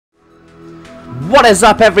What is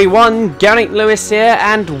up, everyone? Geraint Lewis here,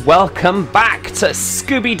 and welcome back to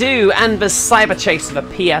Scooby-Doo and the Cyber Chase for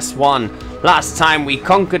the PS1. Last time we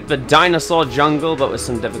conquered the dinosaur jungle, but with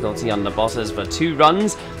some difficulty on the bosses for 2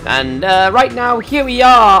 runs. And right now, here we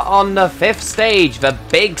are on the 5th stage, the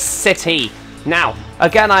big city. Now,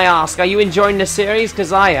 again I ask, are you enjoying this series?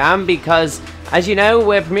 Because I am, because, as you know,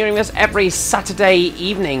 we're premiering this every Saturday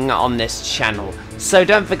evening on this channel. So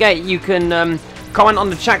don't forget, you can comment on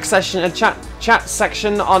the chat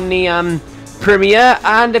section on the premiere,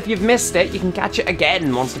 and if you've missed it, you can catch it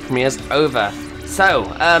again once the premiere's over. So,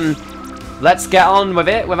 let's get on with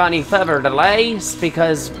it without any further delays,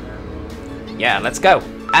 because, yeah, let's go.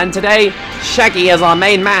 And today, Shaggy is our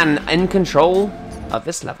main man in control of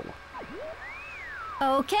this level.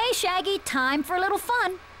 Okay, Shaggy, time for a little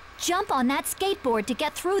fun. Jump on that skateboard to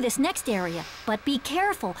get through this next area. But be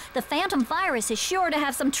careful, the Phantom Virus is sure to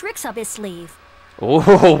have some tricks up his sleeve.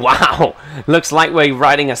 Oh, wow. Looks like we're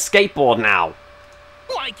riding a skateboard now.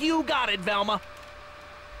 Like you got it, Velma.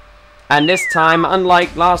 And this time,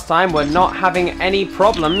 unlike last time, we're not having any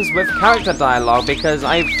problems with character dialogue, because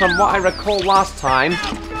from what I recall last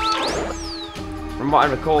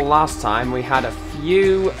time, we had a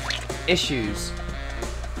few issues.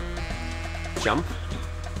 Jump.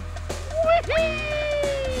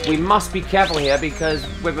 We must be careful here, because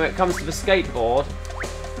when it comes to the skateboard,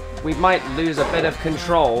 we might lose a bit of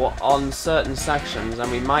control on certain sections,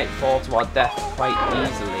 and we might fall to our death quite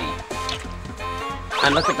easily.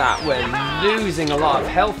 And look at that, we're losing a lot of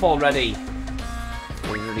health already.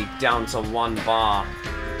 We're really down to 1 bar.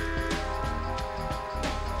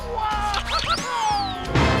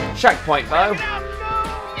 Checkpoint though.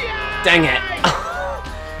 Dang it.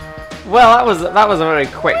 Well, that was a very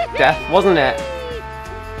quick death, wasn't it?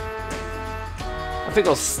 I think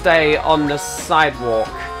we'll stay on the sidewalk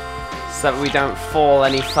so that we don't fall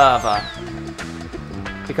any further.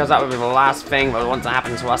 Because that would be the last thing that would want to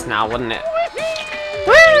happen to us now, wouldn't it?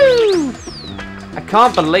 Woo! I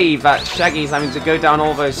can't believe that Shaggy's having to go down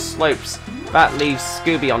all those slopes. That leaves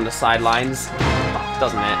Scooby on the sidelines,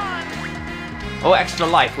 doesn't it? Oh, extra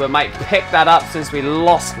life. We might pick that up since we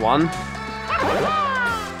lost one.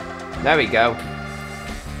 There we go.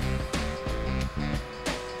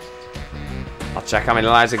 I'll check how many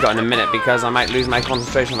lives I've got in a minute, because I might lose my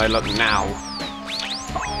concentration if I look now.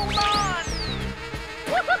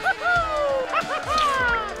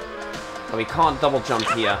 But we can't double jump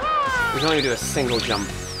here. We can only do a single jump.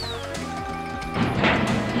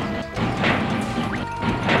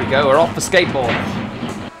 There we go, we're off the skateboard.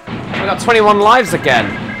 We got 21 lives again.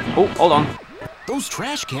 Oh, hold on. Those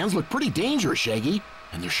trash cans look pretty dangerous, Shaggy.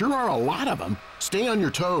 And there sure are a lot of them. Stay on your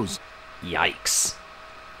toes. Yikes.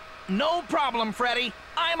 No problem, Freddy.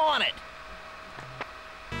 I'm on it.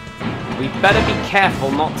 We better be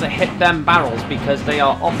careful not to hit them barrels, because they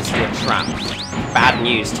are obviously a trap. Bad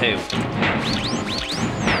news, too.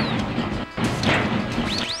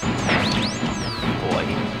 Boy.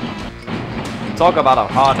 Talk about a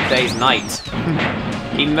hard day's night.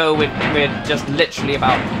 Even though we're just literally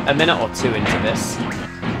about a minute or 2 into this.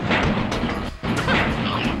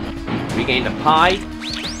 We gained a pie.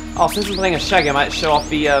 Oh, since I'm playing a Shaggy, I might show off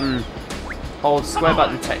the old square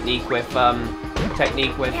button technique with Shaggy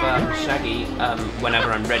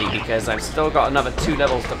whenever I'm ready, because I've still got another 2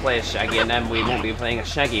 levels to play as Shaggy, and then we won't be playing as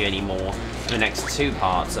Shaggy anymore for the next 2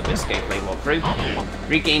 parts of this gameplay walkthrough.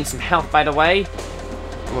 Regained some health, by the way,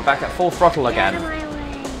 and we're back at full throttle again.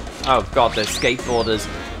 Oh god, those skateboarders.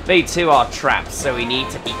 They too are traps, so we need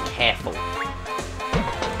to be careful.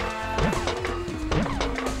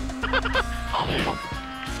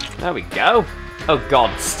 There we go. Oh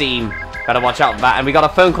god, steam. Better watch out for that. And we got a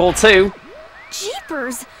phone call too.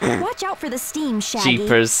 Jeepers! Watch out for the steam, Shaggy.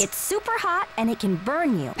 Jeepers. It's super hot and it can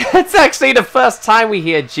burn you. It's actually the first time we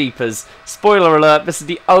hear Jeepers. Spoiler alert, this is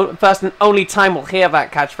the first and only time we'll hear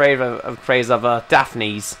that catchphrase of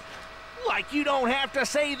Daphne's. Like you don't have to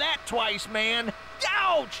say that twice, man.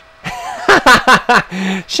 Ouch!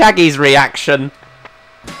 Shaggy's reaction.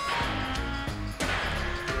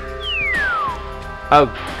 Oh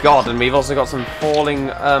god, and we've also got some falling,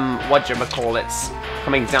 whatchamacallits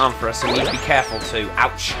coming down for us, so we need to be careful too.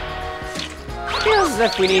 Ouch. Feels as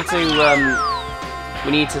if we need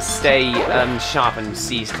to stay sharp and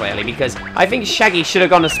see clearly, because I think Shaggy should have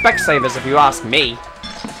gone to Specsavers if you ask me,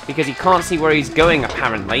 because he can't see where he's going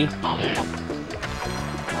apparently.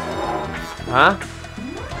 Huh?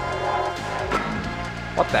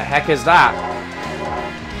 What the heck is that?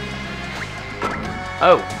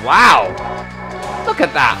 Oh, wow! Look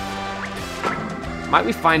at that! Might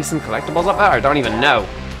we find some collectibles up there? I don't even know.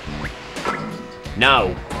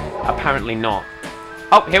 No. Apparently not.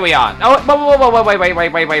 Oh, here we are. Oh, whoa, wait.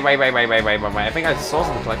 I think I saw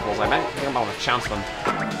some collectibles. I think I'm gonna chance them.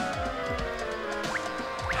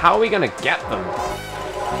 How are we gonna get them?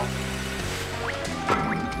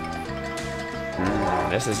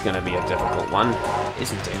 This is gonna be a difficult one,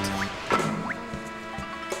 isn't it?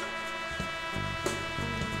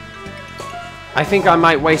 I think I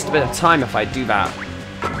might waste a bit of time if I do that.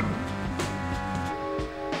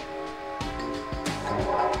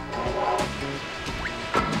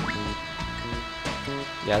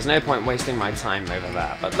 Yeah, there's no point wasting my time over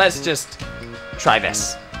that, but let's just try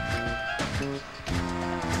this.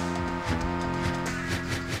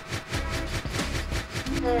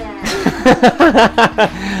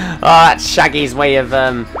 Oh, that's Shaggy's way of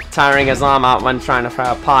tiring his arm out when trying to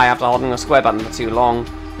throw a pie after holding a square button for too long.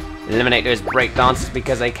 Eliminate those break dances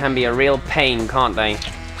because they can be a real pain, can't they?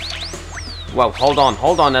 Whoa, hold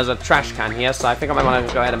on, there's a trash can here, so I think I might want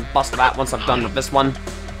to go ahead and bust that once I've done with this one.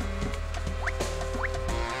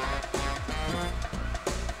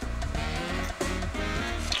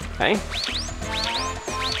 Okay.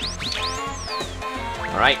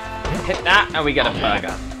 Alright, hit that, and we get a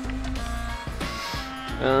burger.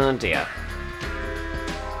 Oh dear.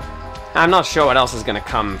 I'm not sure what else is going to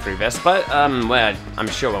come through this, but well, I'm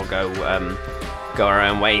sure we'll go our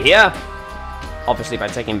own way here. Obviously by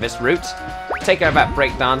taking this route. Take care of that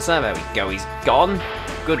breakdancer. There we go, he's gone.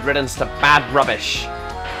 Good riddance to bad rubbish.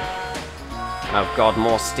 Oh god,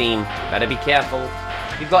 more steam. Better be careful.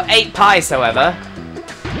 We've got 8 pies, however.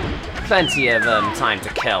 Plenty of time to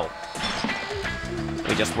kill.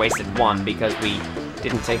 We just wasted one because we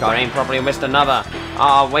didn't take our aim properly and missed another.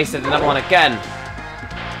 Ah, wasted another one again.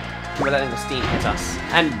 We're letting the steam hit us.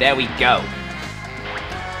 And there we go.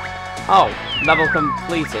 Oh, level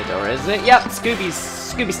completed, or is it? Yep,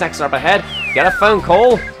 Scooby snacks are up ahead. Get a phone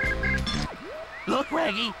call. Look,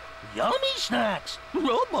 Raggy, yummy snacks.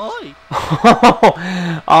 Oh my.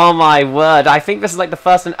 Oh my word. I think this is like the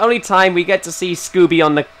first and only time we get to see Scooby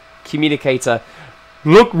on the communicator.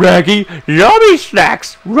 Look, Raggy, yummy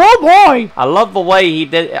snacks. Oh boy. I love the way he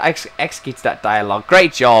executes that dialogue.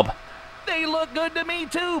 Great job. They look good to me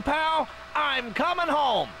too, pal. I'm coming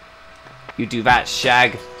home. You do that,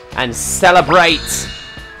 Shag, and celebrate.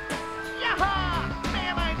 Yaha!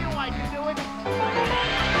 Man, I knew I could do it.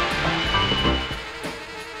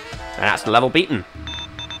 And that's the level beaten.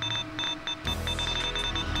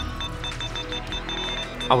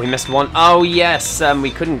 Oh, we missed one. Oh, yes, we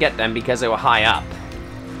couldn't get them because they were high up.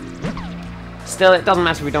 Still, it doesn't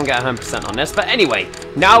matter if we don't get 100% on this. But anyway,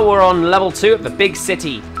 now we're on level 2 of the big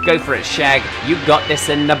city. Go for it, Shag. You got this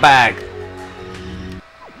in the bag.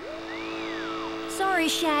 Sorry,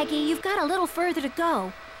 Shaggy, you've got a little further to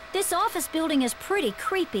go. This office building is pretty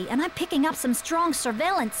creepy, and I'm picking up some strong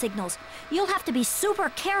surveillance signals. You'll have to be super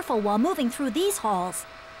careful while moving through these halls.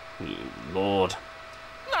 Lord.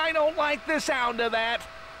 I don't like the sound of that.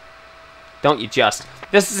 Don't you just.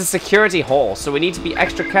 This is a security hall, so we need to be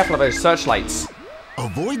extra careful of those searchlights.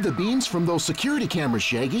 Avoid the beams from those security cameras,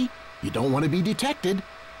 Shaggy. You don't want to be detected.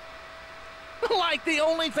 Like the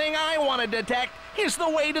only thing I want to detect is the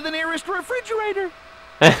way to the nearest refrigerator.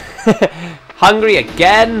 Hungry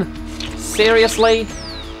again? Seriously?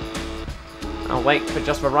 I'll wait for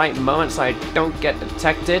just the right moment so I don't get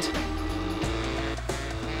detected.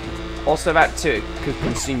 Also, that too could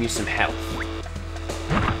consume you some health.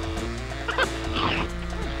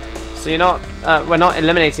 So you're not, we're not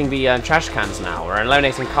eliminating the trash cans now. We're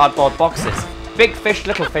eliminating cardboard boxes. Big fish,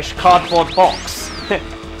 little fish, cardboard box. Did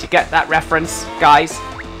you get that reference, guys?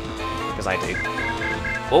 Because I do.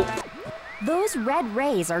 Oh. Those red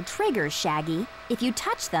rays are triggers, Shaggy. If you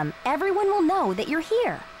touch them, everyone will know that you're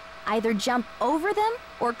here. Either jump over them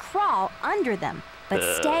or crawl under them, but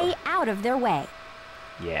stay out of their way.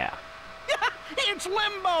 Yeah. It's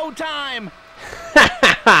limbo time!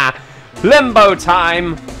 Limbo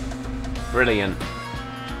time! Brilliant.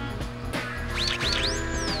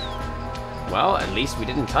 Well, at least we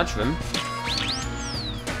didn't touch them.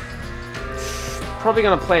 Probably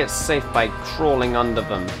gonna play it safe by crawling under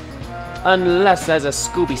them. Unless there's a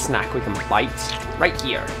Scooby snack we can bite. Right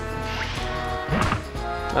here.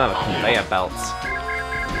 Oh, conveyor belts.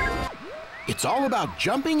 It's all about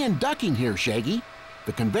jumping and ducking here, Shaggy.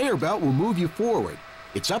 The conveyor belt will move you forward.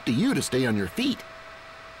 It's up to you to stay on your feet.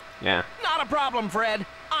 Yeah. Not a problem, Fred.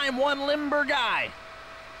 I'm one limber guy.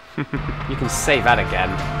 You can say that again.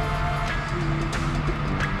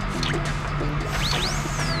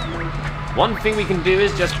 One thing we can do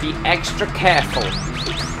is just be extra careful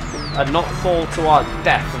and not fall to our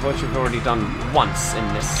death, of which we've already done once in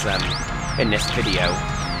this video.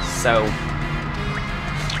 So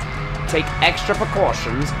take extra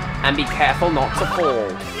precautions, And be careful not to fall.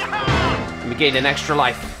 Let me gain an extra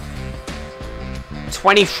life.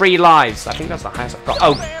 23 lives. I think that's the highest I've got.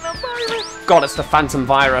 Oh, God, it's the phantom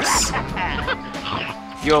virus.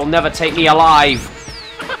 You'll never take me alive.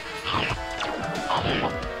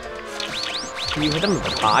 Can you hit him with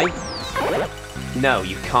a pie? No,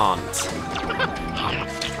 you can't.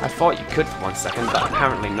 I thought you could for 1 second, but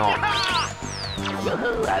apparently not.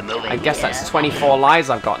 I guess that's 24 lives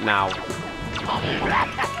I've got now.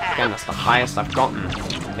 Again, that's the highest I've gotten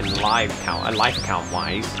in life count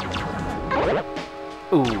wise.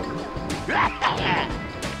 Ooh.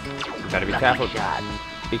 Better be careful.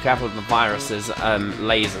 Be careful with the virus's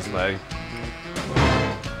lasers, though.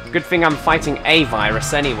 Good thing I'm fighting a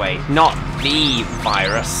virus anyway, not the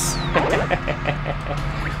virus.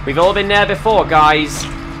 We've all been there before, guys.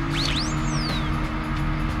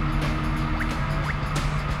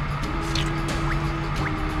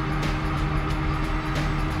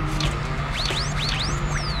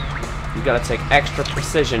 You gotta take extra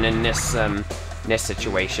precision in this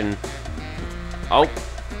situation. Oh,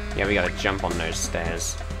 yeah, we gotta jump on those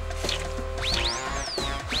stairs.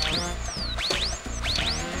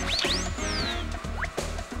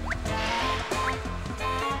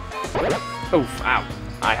 Oof, ow.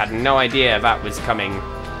 I had no idea that was coming.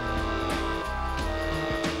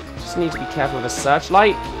 Just need to be careful with a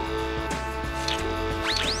searchlight.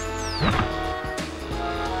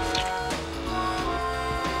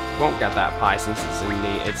 Won't get that pie since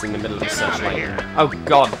it's in the middle of the searchlight. Oh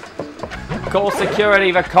God. Call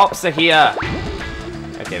security, the cops are here.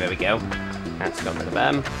 Okay, there we go. Let's go rid of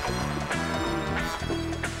them.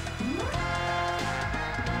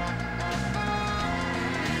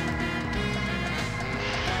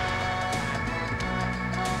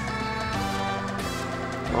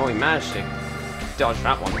 Oh, we managed to dodge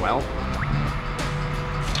that one well.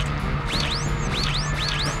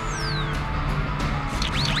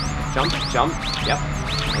 Jump, jump, yep.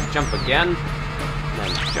 And jump again.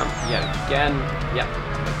 Then jump yet again. Yep.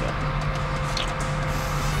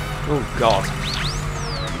 Oh God.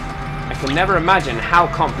 I can never imagine how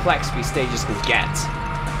complex these stages can get.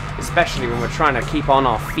 Especially when we're trying to keep on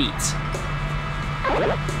our feet.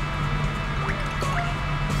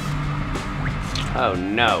 Oh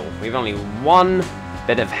no, we've only one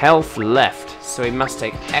bit of health left, so we must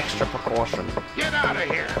take extra precaution. Get out of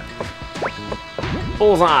here!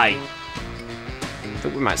 Bullseye! I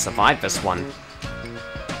think we might survive this one.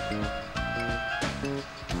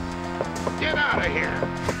 Get out of here!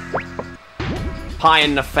 Pie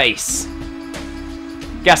in the face.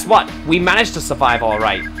 Guess what? We managed to survive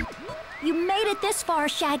alright. You made it this far,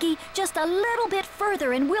 Shaggy. Just a little bit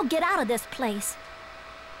further and we'll get out of this place.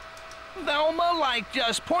 Velma, like,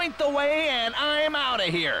 just point the way and I'm out of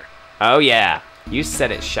here. Oh yeah, you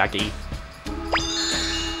said it, Shaggy.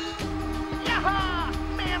 Yaha!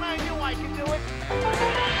 Man, I knew I could do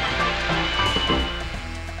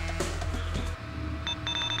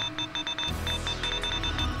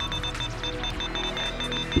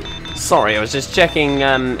it. Sorry, I was just checking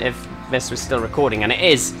if this was still recording, and it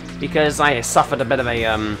is, because I suffered a bit of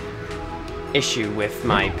a issue with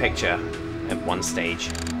my picture at one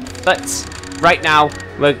stage. But right now,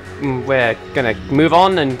 we're gonna move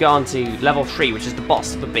on and go on to level 3, which is the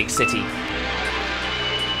boss of the big city.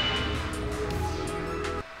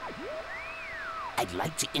 I'd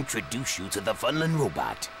like to introduce you to the Funland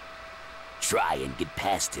robot. Try and get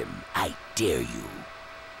past him, I dare you.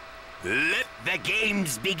 Let the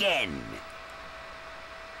games begin!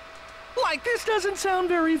 Like, this doesn't sound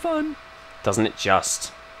very fun. Doesn't it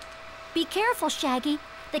just? Be careful, Shaggy.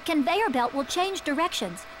 The conveyor belt will change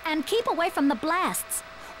directions. And keep away from the blasts.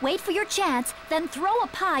 Wait for your chance, then throw a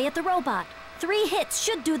pie at the robot. 3 hits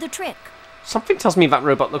should do the trick. Something tells me that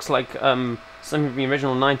robot looks like something from the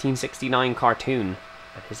original 1969 cartoon.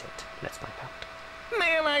 What is it? Let's find out.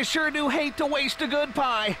 Man, I sure do hate to waste a good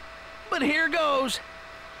pie. But here goes.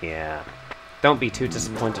 Yeah. Don't be too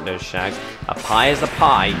disappointed though, Shag. A pie is a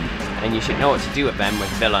pie, and you should know what to do with them with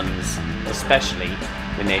villains. Especially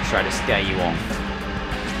when they try to scare you off.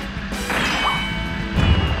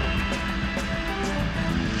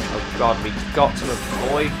 Oh God, we got to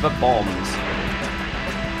avoid the bombs.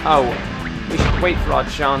 Oh, we should wait for our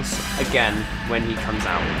chance again when he comes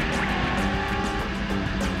out.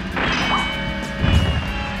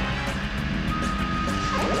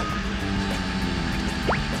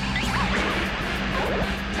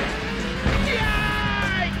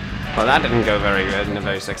 Well, that didn't go very good and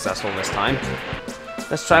very successful this time.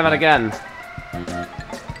 Let's try that again.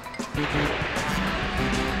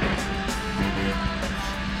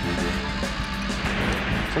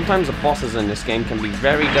 Sometimes the bosses in this game can be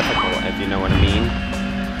very difficult, if you know what I mean.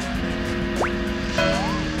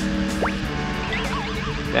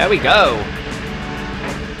 There we go.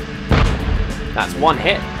 That's one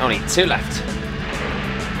hit. Only two left.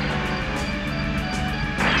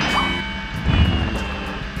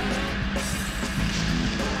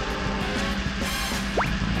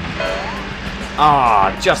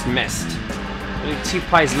 Ah, just missed. Only 2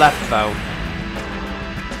 pies left, though.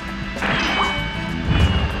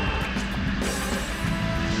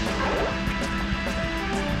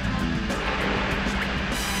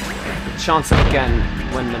 Chance it again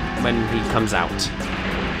when he comes out.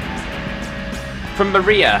 From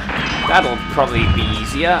Maria, that'll probably be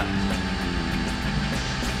easier.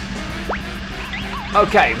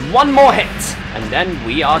 Okay, one more hit, and then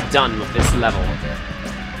we are done with this level.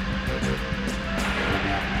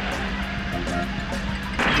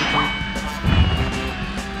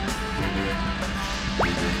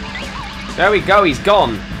 There we go, he's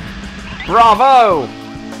gone. Bravo!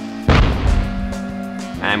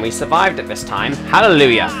 And we survived it this time.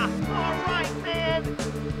 Hallelujah!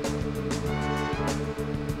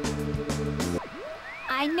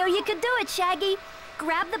 I knew you could do it, Shaggy.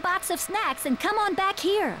 Grab the box of snacks and come on back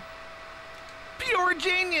here. Pure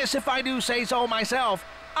genius, if I do say so myself.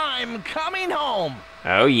 I'm coming home.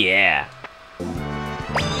 Oh yeah.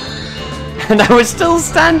 And I was still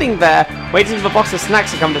standing there, waiting for the box of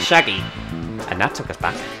snacks to come to Shaggy. And that took us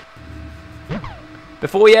back.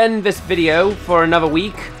 Before we end this video for another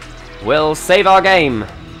week, we'll save our game.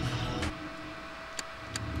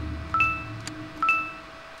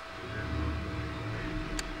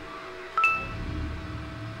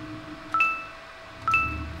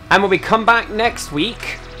 And when we come back next week,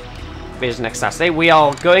 which is next Saturday, we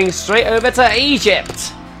are going straight over to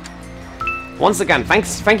Egypt. Once again,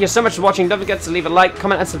 thank you so much for watching. Don't forget to leave a like,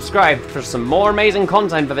 comment, and subscribe for some more amazing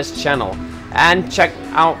content for this channel. And check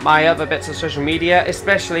out my other bits of social media,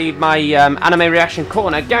 especially my anime reaction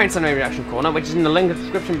corner, Geraint's anime reaction corner, which is in the link in the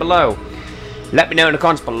description below. Let me know in the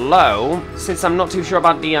comments below, since I'm not too sure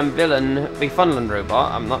about the villain, the Funland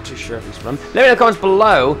robot. I'm not too sure if he's from. Let me know in the comments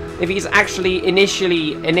below if he's actually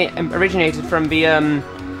initially originated from the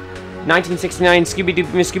 1969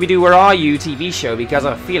 Scooby-Doo, Where Are You TV show, because I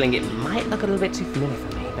have a feeling it might look a little bit too familiar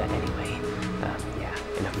for me. But anyway, yeah,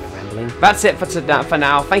 enough of my rambling. That's it for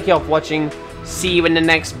now. Thank you all for watching. See you in the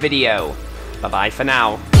next video. Bye-bye for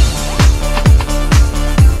now.